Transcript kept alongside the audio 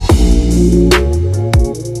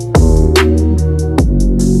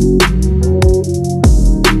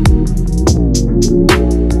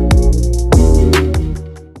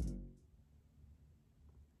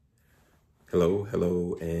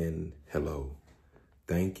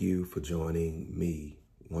Thank you for joining me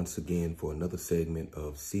once again for another segment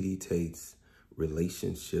of C.D. Tate's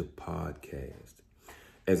Relationship Podcast.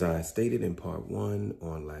 As I stated in part 1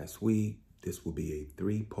 on last week, this will be a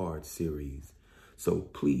 3-part series. So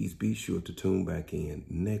please be sure to tune back in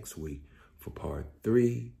next week for part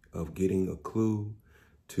 3 of getting a clue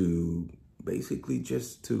to basically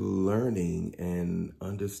just to learning and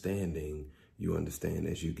understanding. You understand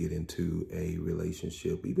as you get into a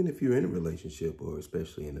relationship, even if you're in a relationship or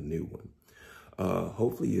especially in a new one.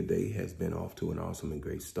 Hopefully your day has been off to an awesome and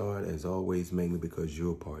great start, as always, mainly because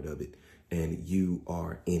you're a part of it and you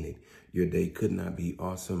are in it. Your day could not be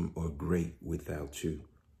awesome or great without you.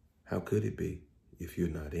 How could it be if you're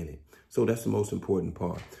not in it? So that's the most important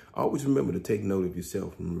part. Always remember to take note of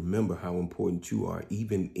yourself and remember how important you are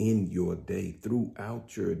even in your day,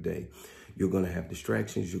 throughout your day. You're going to have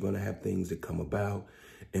distractions. You're going to have things that come about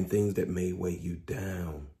and things that may weigh you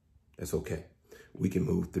down. That's okay. We can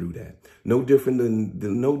move through that. No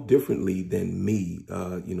differently than me,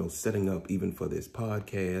 setting up even for this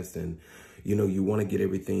podcast. And, you want to get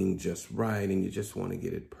everything just right and you just want to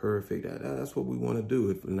get it perfect. That's what we want to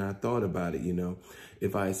do. And I thought about it,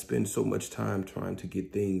 if I spend so much time trying to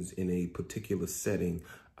get things in a particular setting,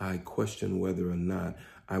 I question whether or not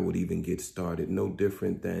I would even get started. No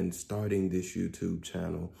different than starting this YouTube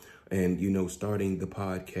channel and, starting the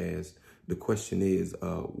podcast. The question is,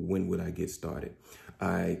 when would I get started?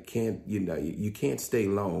 I can't, you can't stay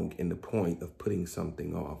long in the point of putting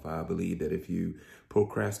something off. I believe that if you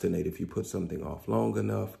procrastinate, if you put something off long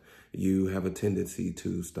enough, you have a tendency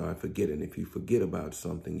to start forgetting. If you forget about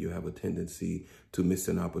something, you have a tendency to miss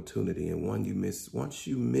an opportunity. And once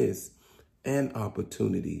you miss an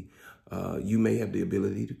opportunity, you may have the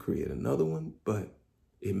ability to create another one, but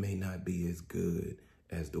it may not be as good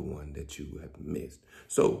as the one that you have missed.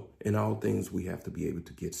 So in all things, we have to be able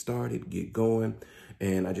to get started, get going.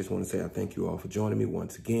 And I just want to say I thank you all for joining me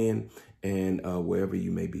once again. And wherever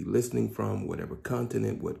you may be listening from, whatever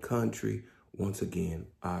continent, what country, once again,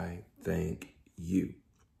 I thank you.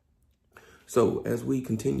 So as we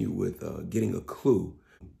continue with getting a clue,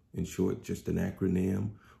 in short, just an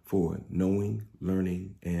acronym for knowing,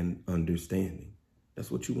 learning, and understanding.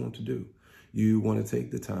 That's what you want to do. You want to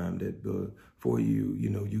take the time that before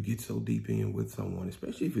you get so deep in with someone,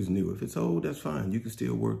 especially if it's new. If it's old, that's fine. You can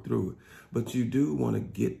still work through it. But you do want to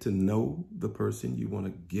get to know the person. You want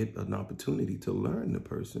to get an opportunity to learn the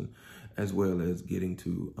person as well as getting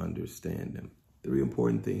to understand them. 3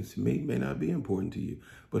 important things to me may not be important to you,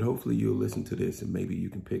 but hopefully you'll listen to this and maybe you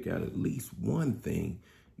can pick out at least one thing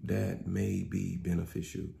that may be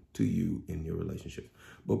beneficial to you in your relationship.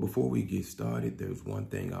 But before we get started, there's one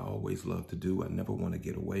thing I always love to do. I never want to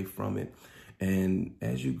get away from it. And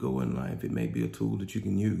as you go in life, it may be a tool that you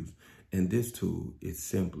can use. And this tool is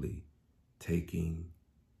simply taking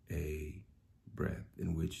a breath,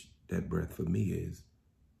 in which that breath for me is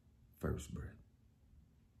first breath.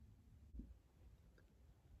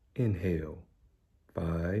 Inhale,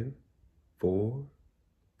 5, 4,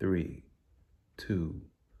 3, 2,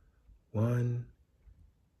 1.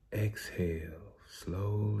 Exhale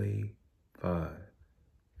slowly. 5,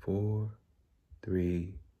 4,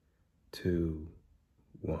 3, 2,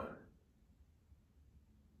 1.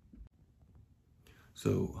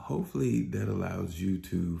 So hopefully that allows you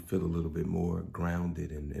to feel a little bit more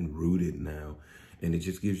grounded and rooted now. And it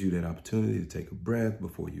just gives you that opportunity to take a breath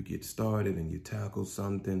before you get started and you tackle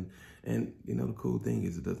something. And, the cool thing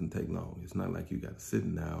is it doesn't take long. It's not like you got to sit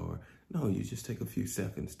an hour. No, you just take a few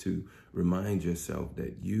seconds to remind yourself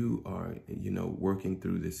that you are, working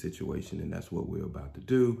through this situation. And that's what we're about to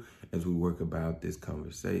do as we work about this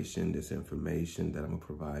conversation, this information that I'm going to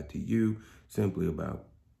provide to you, simply about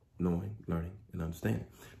knowing, learning, and understanding.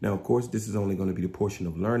 Now, of course, this is only going to be the portion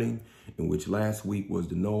of learning, in which last week was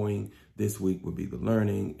the knowing. This week will be the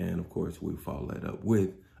learning. And of course, we follow that up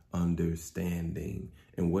with understanding.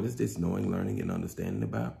 And what is this knowing, learning, and understanding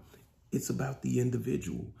about? It's about the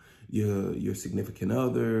individual, your significant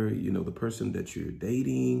other, the person that you're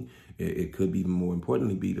dating. It could be, more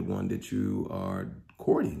importantly, be the one that you are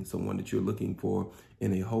courting, someone that you're looking for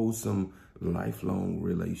in a wholesome, lifelong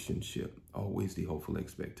relationship. Always the hopeful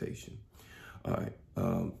expectation. All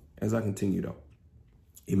right. As I continue though,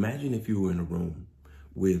 imagine if you were in a room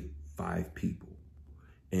with 5 people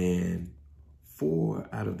and 4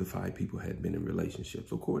 out of the 5 people had been in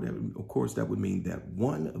relationships. Of course, that would mean that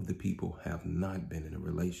 1 of the people have not been in a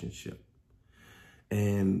relationship.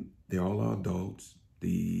 And they're all adults.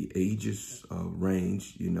 The ages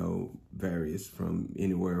range, varies from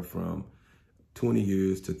anywhere from 20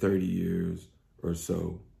 years to 30 years or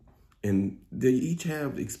so. And they each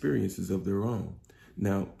have experiences of their own.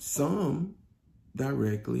 Now, some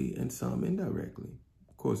directly and some indirectly.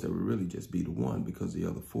 Of course, that would really just be the one because the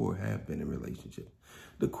other 4 have been in relationships.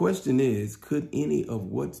 The question is, could any of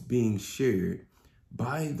what's being shared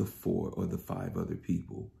by the 4 or the 5 other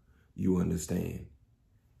people you understand,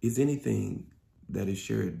 is anything that is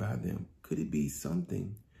shared by them, could it be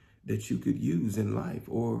something that you could use in life?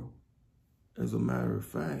 Or, as a matter of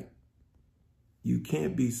fact, you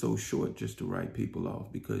can't be so short just to write people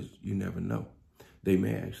off, because you never know. They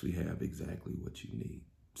may actually have exactly what you need.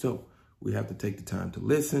 So we have to take the time to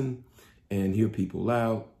listen and hear people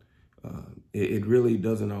out. It really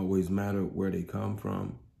doesn't always matter where they come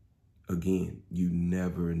from. Again, you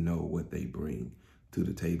never know what they bring to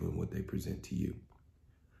the table and what they present to you.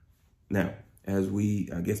 Now,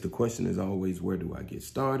 I guess the question is always, where do I get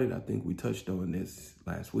started? I think we touched on this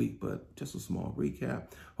last week, but just a small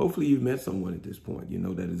recap. Hopefully you've met someone at this point,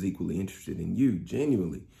 that is equally interested in you,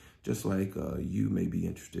 genuinely, just like you may be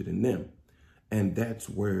interested in them. And that's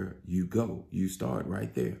where you go. You start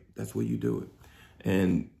right there. That's where you do it.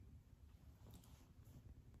 And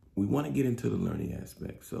we want to get into the learning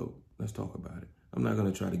aspect. So let's talk about it. I'm not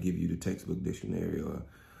going to try to give you the textbook dictionary or,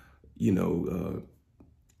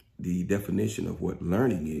 the definition of what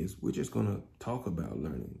learning is. We're just going to talk about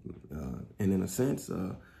learning. And in a sense,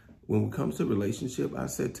 when it comes to relationship, I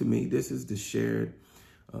said, to me, this is the shared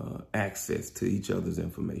access to each other's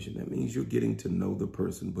information. That means you're getting to know the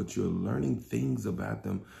person, but you're learning things about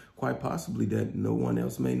them, quite possibly that no one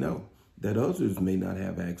else may know, that others may not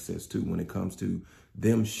have access to when it comes to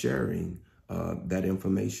them sharing that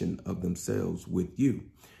information of themselves with you.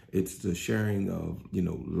 It's the sharing of,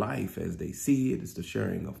 life as they see it. It's the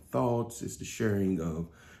sharing of thoughts. It's the sharing of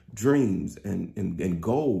dreams and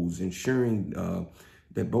goals, ensuring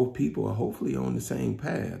that both people are hopefully on the same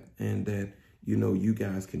path, and that, you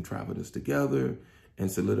guys can travel this together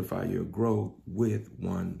and solidify your growth with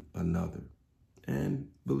one another. And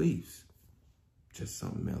beliefs, just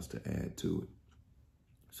something else to add to it.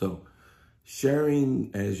 So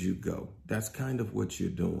sharing as you go, that's kind of what you're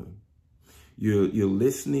doing. You're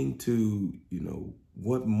listening to,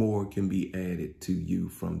 what more can be added to you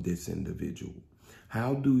from this individual.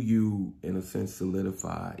 How do you, in a sense,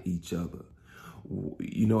 solidify each other?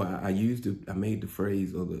 I made the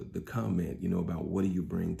phrase or the comment, about what do you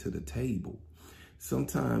bring to the table?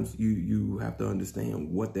 Sometimes you have to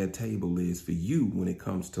understand what that table is for you when it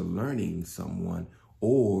comes to learning someone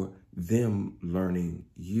or them learning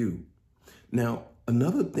you. Now,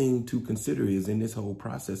 another thing to consider is, in this whole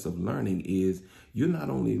process of learning, is you're not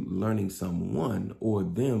only learning someone or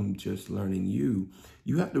them just learning you.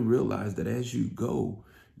 You have to realize that as you go,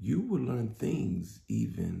 you will learn things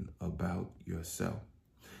even about yourself.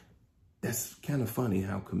 That's kind of funny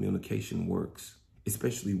how communication works,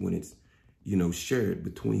 especially when it's, shared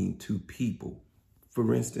between 2 people.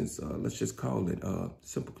 For instance, let's just call it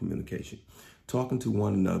simple communication, talking to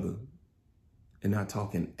one another and not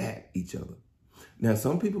talking at each other. Now,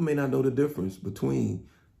 some people may not know the difference between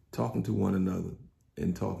talking to one another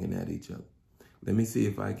and talking at each other. Let me see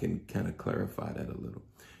if I can kind of clarify that a little.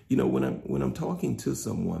 When I'm talking to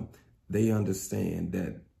someone, they understand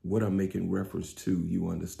that what I'm making reference to, you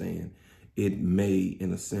understand, it may,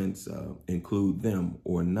 in a sense, include them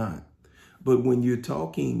or not. But when you're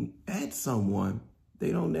talking at someone,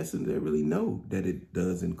 they don't necessarily know that it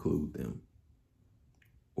does include them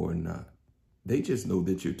or not. They just know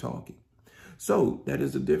that you're talking. So that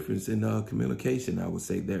is the difference in communication, I would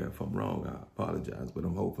say there. If I'm wrong, I apologize, but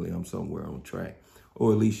hopefully I'm somewhere on track,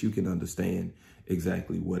 or at least you can understand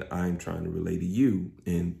exactly what I'm trying to relay to you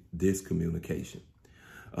in this communication.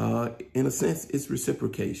 In a sense, it's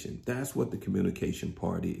reciprocation. That's what the communication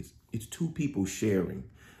part is. It's 2 people sharing.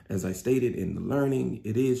 As I stated in the learning,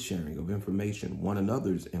 it is sharing of information, one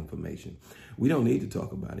another's information. We don't need to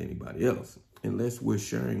talk about anybody else unless we're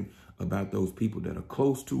sharing about those people that are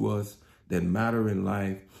close to us, that matter in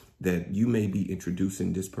life, that you may be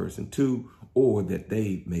introducing this person to, or that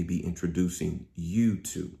they may be introducing you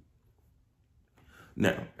to.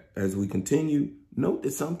 Now, as we continue, note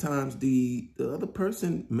that sometimes the other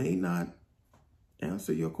person may not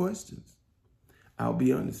answer your questions. I'll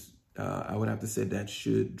be honest. I would have to say that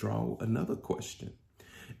should draw another question.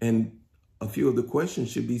 And a few of the questions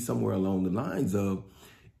should be somewhere along the lines of,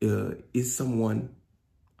 is someone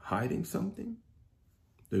hiding something?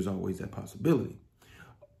 There's always that possibility.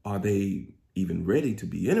 Are they even ready to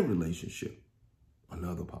be in a relationship?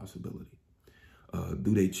 Another possibility.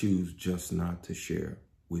 Do they choose just not to share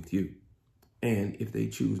with you? And if they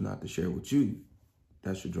choose not to share with you,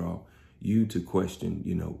 that should draw you to question,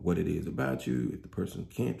 what it is about you, if the person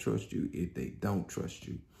can't trust you, if they don't trust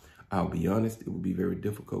you. I'll be honest, it would be very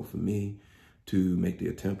difficult for me to make the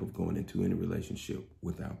attempt of going into any relationship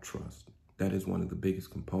without trust. That is one of the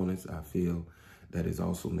biggest components I feel that is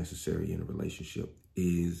also necessary in a relationship,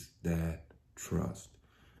 is that trust.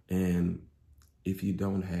 And if you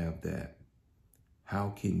don't have that, how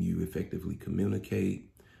can you effectively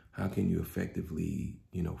communicate? How can you effectively,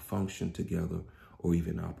 function together or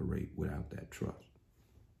even operate without that trust?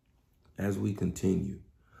 As we continue,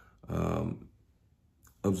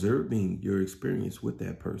 observing your experience with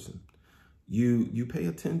that person, you pay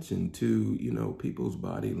attention to, people's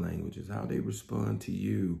body languages, how they respond to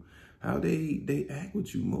you, how they act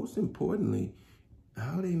with you. Most importantly,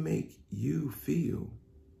 how they make you feel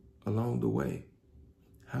along the way,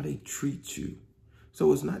 how they treat you.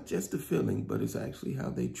 So it's not just the feeling, but it's actually how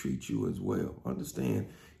they treat you as well. Understand,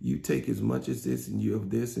 you take as much as this and you have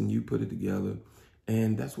this and you put it together,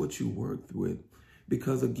 and that's what you work with.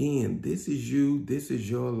 Because again, this is you, this is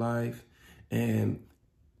your life, and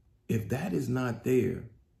if that is not there,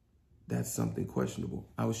 that's something questionable.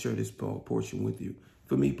 I will share this portion with you.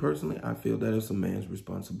 For me personally, I feel that it's a man's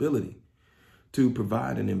responsibility to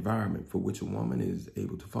provide an environment for which a woman is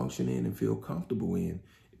able to function in and feel comfortable in,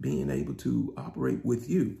 being able to operate with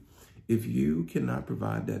you. If you cannot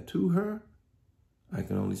provide that to her, I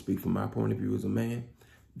can only speak from my point of view as a man,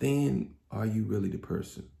 then are you really the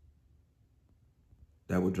person?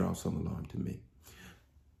 That would draw some alarm to me.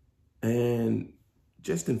 And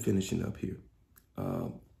just in finishing up here,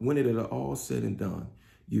 when it is all said and done,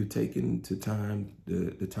 you've taken the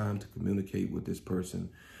time to communicate with this person.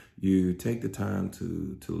 You take the time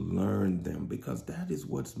to learn them, because that is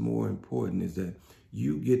what's more important, is that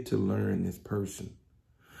you get to learn this person.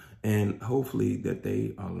 And hopefully that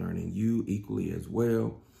they are learning you equally as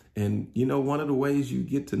well. And, one of the ways you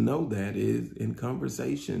get to know that is in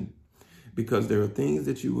conversation, because there are things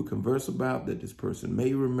that you will converse about that this person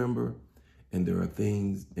may remember. And there are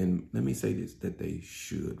things, and let me say this, that they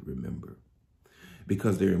should remember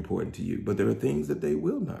because they're important to you. But there are things that they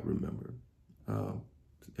will not remember.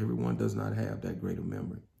 Everyone does not have that great of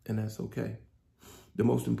memory, and that's okay. The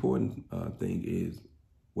most important thing is,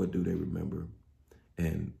 what do they remember?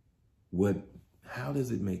 And how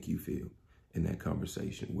does it make you feel in that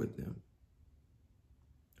conversation with them?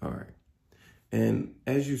 All right. And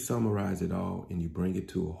as you summarize it all and you bring it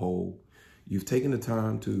to a whole, you've taken the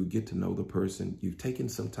time to get to know the person. You've taken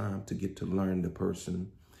some time to get to learn the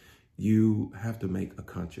person. You have to make a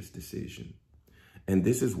conscious decision. And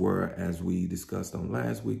this is where, as we discussed on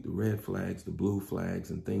last week, the red flags, the blue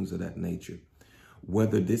flags, and things of that nature,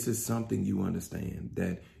 whether this is something you understand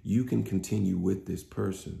that you can continue with this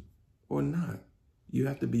person or not. You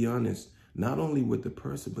have to be honest, not only with the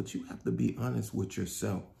person, but you have to be honest with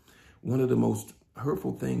yourself. One of the most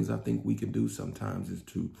hurtful things I think we can do sometimes is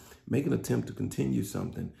to make an attempt to continue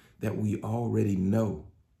something that we already know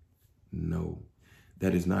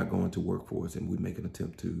that is not going to work for us, and we make an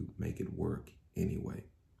attempt to make it work anyway.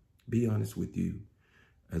 Be honest with you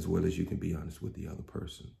as well as you can be honest with the other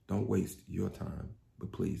person. Don't waste your time,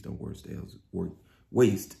 but please don't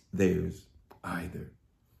waste theirs either.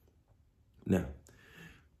 Now,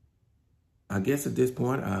 I guess at this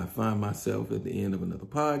point, I find myself at the end of another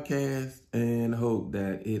podcast and hope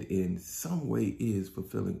that it in some way is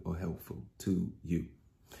fulfilling or helpful to you.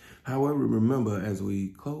 However, remember, as we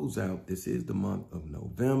close out, this is the month of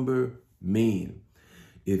November. Men,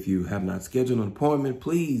 if you have not scheduled an appointment,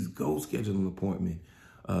 please go schedule an appointment.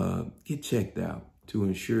 Get checked out to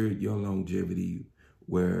ensure your longevity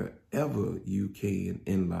wherever you can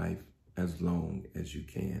in life, as long as you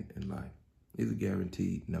can in life. Is it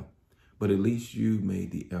guaranteed? No. But at least you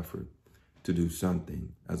made the effort to do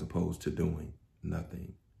something as opposed to doing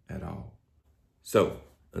nothing at all. So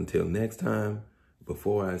until next time,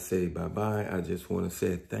 before I say bye-bye, I just want to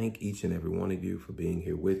say thank each and every one of you for being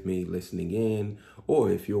here with me, listening in,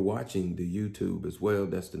 or if you're watching the YouTube as well,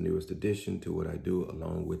 that's the newest addition to what I do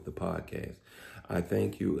along with the podcast. I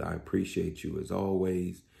thank you. I appreciate you as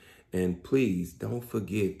always. And please don't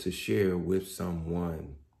forget to share with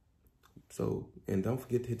someone. And don't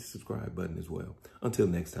forget to hit the subscribe button as well. Until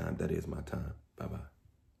next time, that is my time. Bye-bye.